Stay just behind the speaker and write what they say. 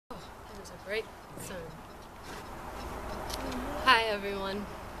right? So, hi everyone,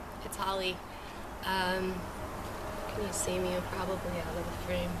 it's Holly. Can you see me? I'm probably out of the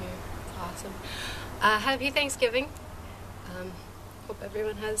frame here. It's awesome. Happy Thanksgiving. Hope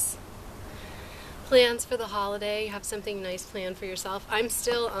everyone has plans for the holiday. You have something nice planned for yourself. I'm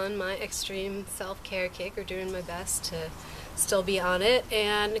still on my extreme self-care kick, or doing my best to still be on it,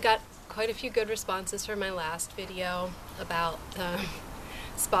 and got quite a few good responses from my last video about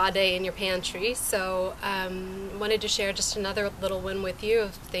spa day in your pantry. So wanted to share just another little one with you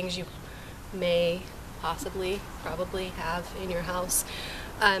of things you may probably have in your house.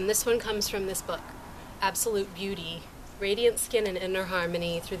 This one comes from this book, Absolute Beauty, Radiant Skin and Inner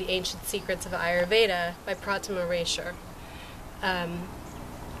Harmony Through the Ancient Secrets of Ayurveda by Pratima Rachur.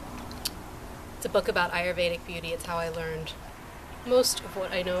 It's a book about Ayurvedic beauty. It's how I learned most of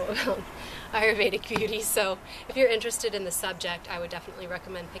what I know about Ayurvedic beauty. So if you're interested in the subject, I would definitely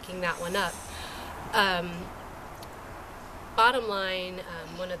recommend picking that one up. Bottom line,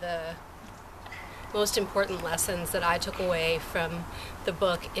 one of the most important lessons that I took away from the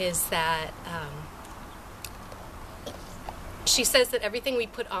book is that she says that everything we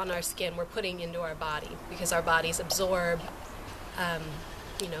put on our skin, we're putting into our body, because our bodies absorb,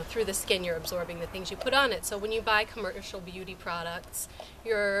 through the skin, you're absorbing the things you put on it. So when you buy commercial beauty products,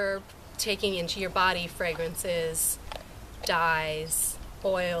 you're taking into your body fragrances, dyes,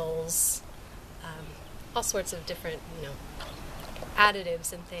 oils, all sorts of different,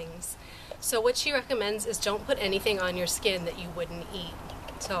 additives and things. So what she recommends is don't put anything on your skin that you wouldn't eat.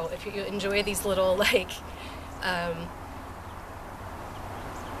 So if you enjoy these little,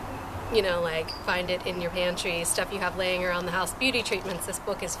 find it in your pantry, stuff you have laying around the house, beauty treatments, this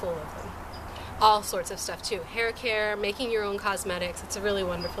book is full of them. All sorts of stuff too. Hair care, making your own cosmetics. It's a really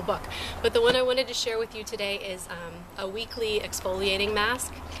wonderful book. But the one I wanted to share with you today is a weekly exfoliating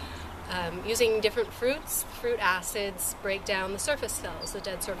mask. Using different fruit acids, break down the surface cells, the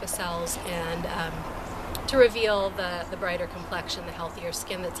dead surface cells, and to reveal the brighter complexion, the healthier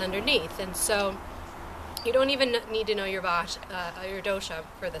skin that's underneath. And so you don't even need to know your dosha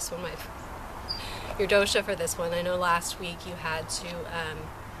for this one. Your dosha for this one. I know last week you had to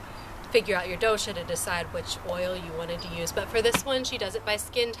figure out your dosha to decide which oil you wanted to use. But for this one, she does it by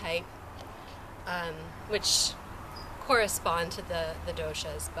skin type, which correspond to the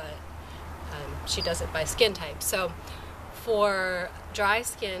doshas, but she does it by skin type. So for dry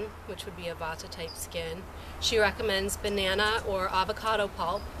skin, which would be a vata type skin, she recommends banana or avocado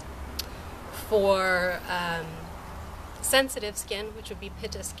pulp. For sensitive skin, which would be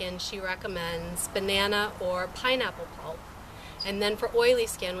pitta skin, she recommends banana or pineapple pulp. And then for oily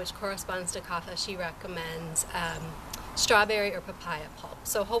skin, which corresponds to kapha, she recommends strawberry or papaya pulp.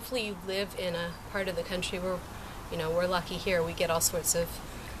 So hopefully you live in a part of the country where, we're lucky here. We get all sorts of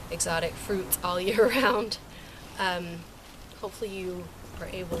exotic fruits all year round. Hopefully you are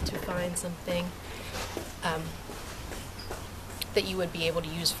able to find something that you would be able to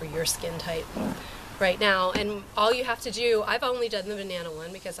use for your skin type right now. And all you have to do, I've only done the banana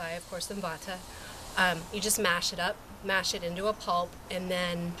one because I, of course, am vata. You just mash it up, mash it into a pulp, and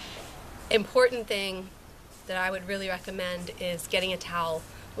then important thing that I would really recommend is getting a towel,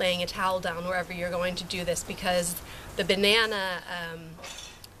 laying a towel down wherever you're going to do this, because the banana,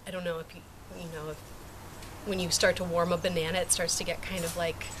 I don't know if if when you start to warm a banana, it starts to get kind of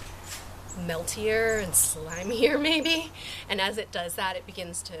like meltier and slimier maybe, and as it does that, it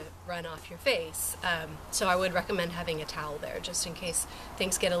begins to run off your face. So I would recommend having a towel there just in case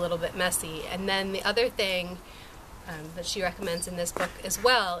things get a little bit messy. And then the other thing that she recommends in this book as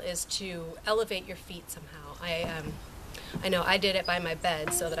well is to elevate your feet somehow. I know I did it by my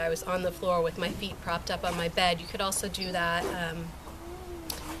bed, so that I was on the floor with my feet propped up on my bed. You could also do that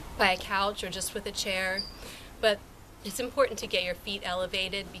by a couch or just with a chair, but it's important to get your feet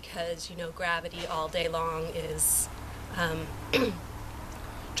elevated because, gravity all day long is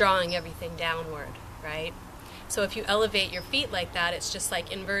drawing everything downward, right? So if you elevate your feet like that, it's just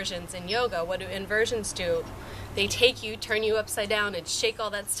like inversions in yoga. What do inversions do? They take you, turn you upside down, and shake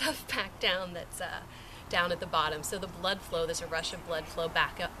all that stuff back down that's down at the bottom. So the blood flow, there's a rush of blood flow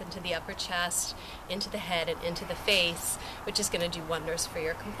back up into the upper chest, into the head, and into the face, which is going to do wonders for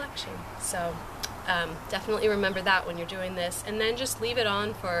your complexion. So definitely remember that when you're doing this, and then just leave it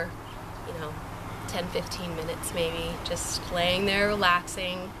on for 10-15 minutes maybe, just laying there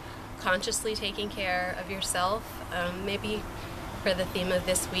relaxing, consciously taking care of yourself. Maybe for the theme of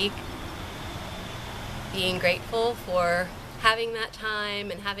this week, being grateful for having that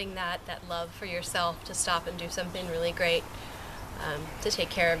time and having that love for yourself to stop and do something really great to take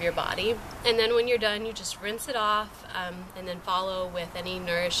care of your body. And then when you're done, you just rinse it off and then follow with any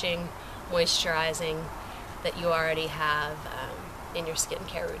nourishing moisturizing that you already have in your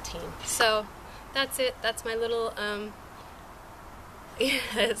skincare routine. So that's it. That's my little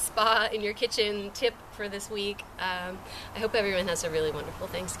spa in your kitchen tip for this week. I hope everyone has a really wonderful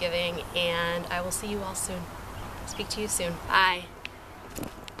Thanksgiving, and I will see you all soon. Speak to you soon. Bye.